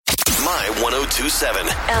My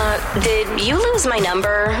 1027. Did you lose my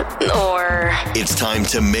number? Or... It's time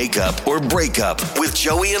to make up or break up with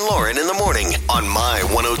Joey and Lauren in the morning on My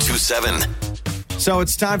 1027. So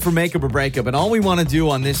it's time for Makeup or Breakup, and all we want to do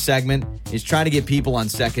on this segment is try to get people on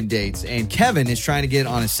second dates. And Kevin is trying to get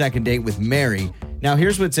on a second date with Mary. Now,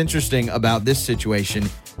 here's what's interesting about this situation.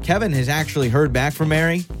 Kevin has actually heard back from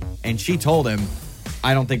Mary, and she told him,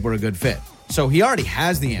 I don't think we're a good fit. So he already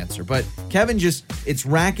has the answer, but Kevin it's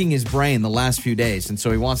racking his brain the last few days, and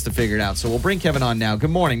so he wants to figure it out. So we'll bring Kevin on now. Good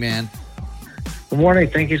morning, man. Good morning.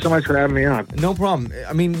 Thank you so much for having me on. No problem.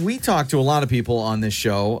 I mean, we talk to a lot of people on this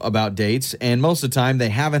show about dates, and most of the time they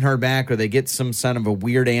haven't heard back or they get some kind of a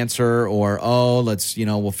weird answer or,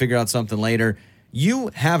 we'll figure out something later. You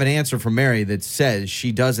have an answer from Mary that says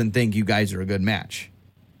she doesn't think you guys are a good match.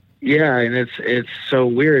 Yeah, and it's so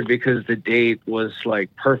weird because the date was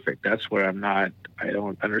like perfect. That's where I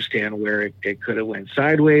don't understand where it could have went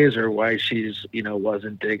sideways or why she's,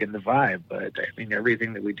 wasn't digging the vibe. But I mean,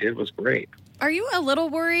 everything that we did was great. Are you a little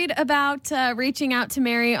worried about reaching out to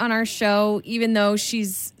Mary on our show, even though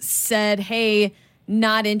she's said, hey,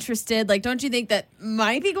 not interested? Like, don't you think that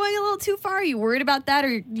might be going a little too far? Are you worried about that,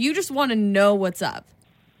 or you just want to know what's up?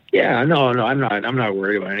 Yeah, no, I'm not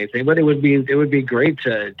worried about anything, but it would be great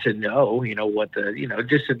to know, what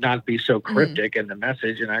just to not be so cryptic in the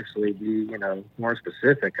message and actually be, more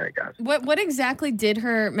specific, I guess. What exactly did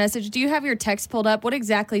her message? Do you have your text pulled up? What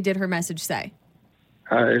exactly did her message say?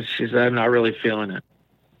 She said, I'm not really feeling it.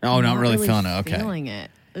 Oh, not really feeling it. Okay. Feeling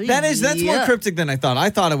it. That's more cryptic than I thought. I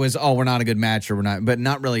thought it was, we're not a good match or we're not, but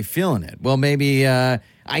not really feeling it. Well, maybe I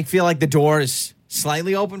feel like the door is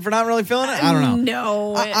slightly open for not really feeling it. I don't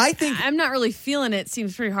know. No, I think I'm not really feeling it.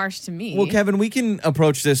 Seems pretty harsh to me. Well, Kevin, we can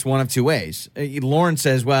approach this one of two ways. Lauren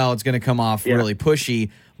says, well, it's going to come off really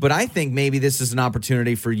pushy, but I think maybe this is an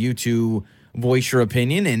opportunity for you to voice your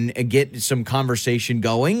opinion and get some conversation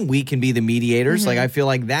going. We can be the mediators. Like, I feel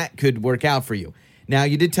like that could work out for you. Now,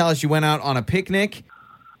 you did tell us you went out on a picnic.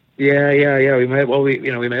 Yeah. We met. Well, we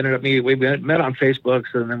met on Facebook.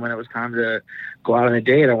 So then, when it was time to go out on a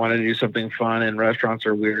date, I wanted to do something fun, and restaurants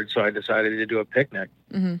are weird, so I decided to do a picnic.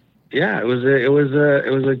 Mm-hmm. Yeah, it was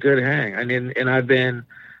a good hang. I mean, and I've been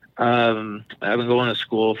going to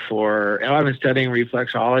school I've been studying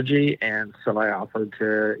reflexology, and so I offered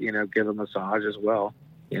to give a massage as well.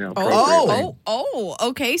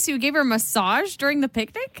 Okay. So you gave her a massage during the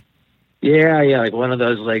picnic? Yeah, like one of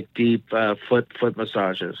those like deep foot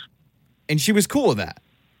massages. And she was cool with that?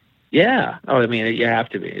 Yeah. Oh, I mean, you have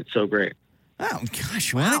to be. It's so great. Oh,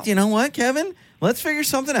 gosh. Wow. You know what, Kevin? Let's figure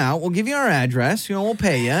something out. We'll give you our address. We'll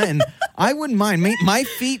pay you. And I wouldn't mind. My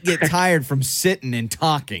feet get tired from sitting and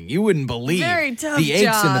talking. You wouldn't believe Very tough the aches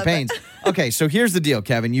job. and the pains. Okay, so here's the deal,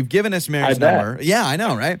 Kevin. You've given us Mary's number. Yeah, I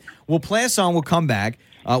know, right? We'll play a song. We'll come back.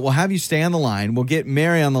 We'll have you stay on the line. We'll get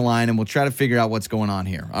Mary on the line, and we'll try to figure out what's going on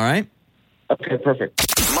here. All right? Okay, perfect.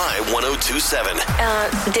 My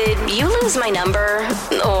 1027. Did you lose my number?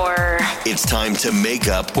 Or... It's time to make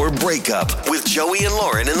up or break up with Joey and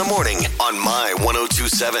Lauren in the morning on My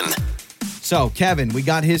 1027. So, Kevin, we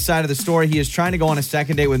got his side of the story. He is trying to go on a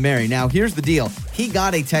second date with Mary. Now, here's the deal. He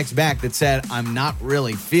got a text back that said, I'm not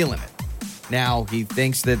really feeling it. Now, he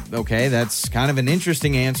thinks that, okay, that's kind of an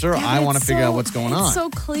interesting answer. Yeah, I want to figure out what's going on. It's so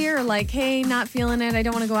clear, like, hey, not feeling it. I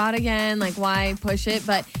don't want to go out again. Like, why push it?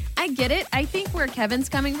 But I get it. I think where Kevin's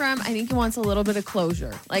coming from, I think he wants a little bit of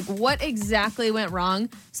closure. Like, what exactly went wrong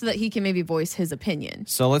so that he can maybe voice his opinion.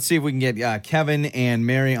 So let's see if we can get Kevin and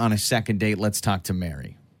Mary on a second date. Let's talk to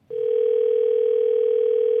Mary.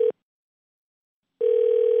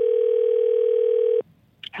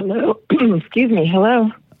 Hello. Excuse me.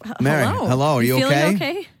 Hello. Mary, hello. Are you feeling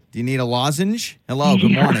okay? Do you need a lozenge? Hello.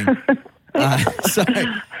 Good morning. Sorry.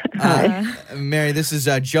 Mary, this is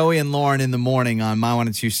Joey and Lauren in the morning on My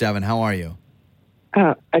 1027. How are you?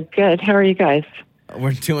 Good. How are you guys?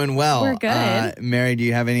 We're doing well. We're good. Mary, do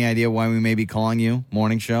you have any idea why we may be calling you?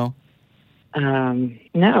 Morning show?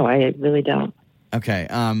 No, I really don't. Okay.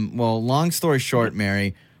 Well, long story short,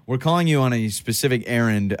 Mary, we're calling you on a specific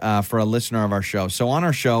errand for a listener of our show. So on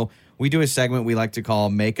our show, we do a segment we like to call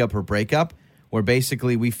Makeup or Breakup, where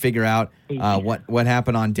basically we figure out what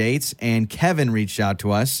happened on dates. And Kevin reached out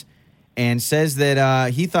to us and says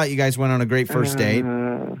that he thought you guys went on a great first date.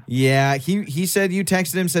 Yeah, he said you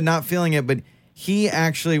texted him, said not feeling it, but he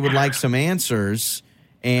actually would like some answers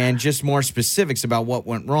and just more specifics about what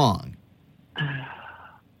went wrong.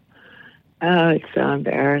 Oh, it's so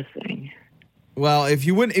embarrassing. Well, if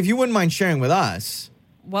you wouldn't mind sharing with us.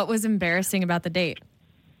 What was embarrassing about the date?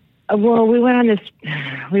 Well, we went on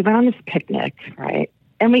this picnic, right?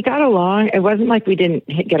 and we got along. It wasn't like we didn't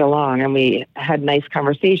get along, and we had nice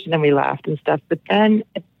conversation and we laughed and stuff. But then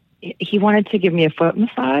he wanted to give me a foot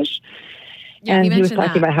massage, Yeah, and he was mentioned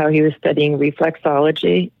talking that. about how he was studying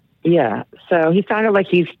reflexology. Yeah, so he sounded like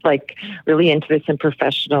he's like really into this and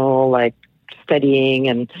professional, like studying,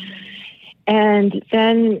 and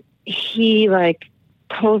then he like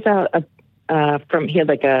pulls out he had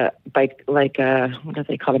like a bike, like a, what do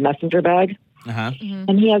they call it, a messenger bag. Uh-huh.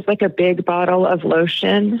 And he has like a big bottle of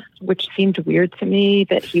lotion, which seemed weird to me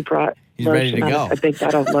that he brought He's ready to go. a big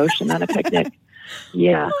bottle of lotion on a picnic.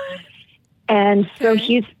 Yeah. And so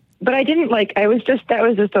but I didn't like, that was just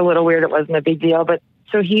a little weird. It wasn't a big deal. But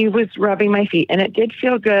so he was rubbing my feet and it did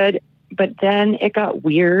feel good. But then it got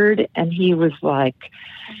weird. And he was like,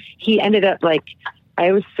 he ended up like,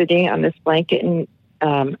 I was sitting on this blanket and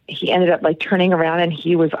he ended up like turning around and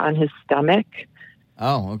he was on his stomach.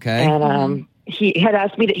 Oh, okay. And he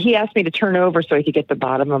asked me to turn over so he could get the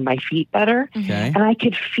bottom of my feet better. Okay. And I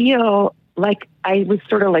could feel like I was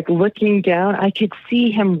sort of like looking down. I could see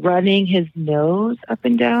him running his nose up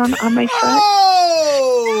and down on my foot.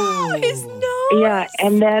 Oh! His nose. Yeah,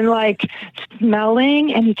 and then like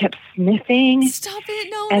smelling, and he kept sniffing. Stop it.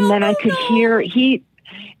 No, And no, then I no, could no. hear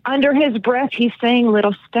under his breath, he's saying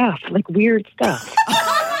little stuff, like weird stuff.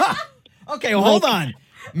 Okay, well, hold on.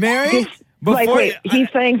 Mary, before He's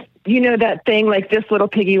saying, you know that thing, like this little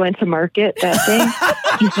piggy went to market, that thing?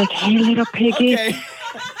 He's like, hey, little piggy. Okay.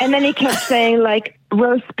 And then he kept saying, like,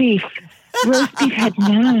 roast beef. Roast beef had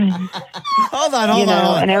none. Hold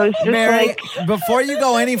on. And I was just Mary, like, before you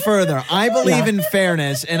go any further, I believe in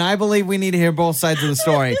fairness, and I believe we need to hear both sides of the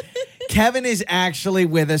story. Kevin is actually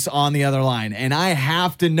with us on the other line, and I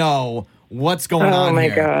have to know what's going on my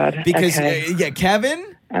here. God. Because, Okay. Kevin,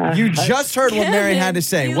 you just heard what Mary had to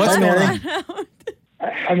say. You What's let going that on? out.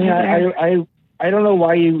 I mean, I don't know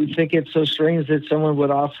why you think it's so strange that someone would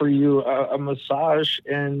offer you a massage,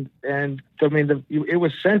 and I mean, it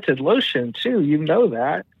was scented lotion too. You know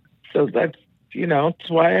that, so that's that's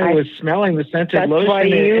why I was smelling the scented that's lotion. why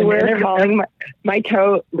you were calling my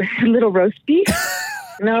toe little roast beef?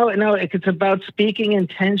 No, it's about speaking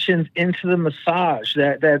intentions into the massage.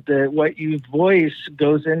 That what you voice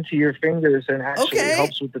goes into your fingers and actually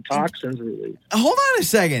helps with the toxins release. Hold on a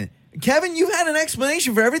second. Kevin, you've had an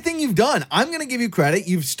explanation for everything you've done. I'm going to give you credit.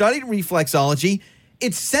 You've studied reflexology.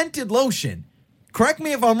 It's scented lotion. Correct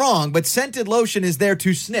me if I'm wrong, but scented lotion is there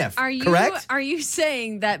to sniff. Correct? Are you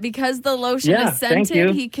saying that because the lotion Yeah, is thank scented,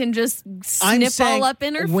 you. he can just I'm snip saying all up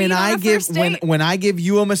in her feet when on I a give first date? when I give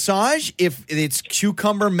you a massage, if it's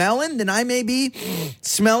cucumber melon, then I may be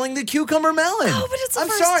smelling the cucumber melon. Oh, but it's a I'm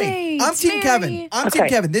first sorry. date, I'm Team Mary. Kevin. I'm Team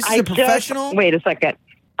Kevin. This is a professional. Wait a second.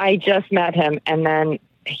 I just met him, and then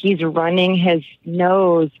he's running his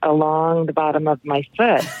nose along the bottom of my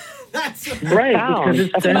foot. That's Right, sound because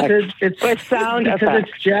it's effect. scented. It's With sound because effects.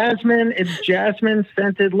 it's jasmine. It's jasmine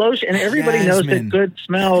scented lotion, and everybody knows Jasmine. that good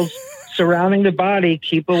smells surrounding the body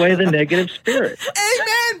keep away the negative spirits.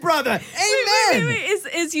 Amen, brother. Amen. Wait,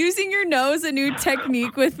 is using your nose a new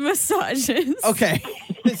technique with massages? Okay.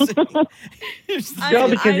 No,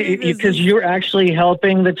 because you're actually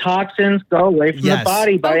helping the toxins go away from Yes. the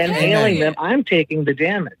body by Okay. inhaling them. I'm taking the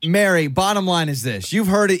damage. Mary, bottom line is this. You've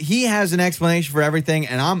heard it. He has an explanation for everything,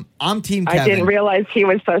 and I'm Team Kevin. I didn't realize he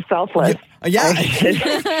was so selfless. Yeah.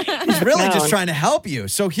 He's really No. just trying to help you.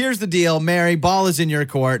 So here's the deal, Mary. Ball is in your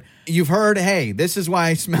court. You've heard, hey, this is why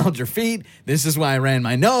I smelled your feet. This is why I ran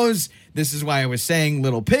my nose. This is why I was saying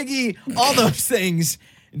little piggy. All those things.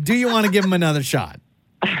 Do you want to give him another shot?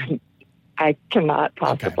 I cannot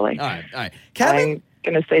Okay. possibly. All right. Kevin?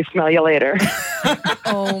 I'm going to say smell you later.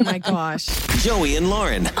 Oh my gosh. Joey and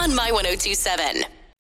Lauren. On My 1027.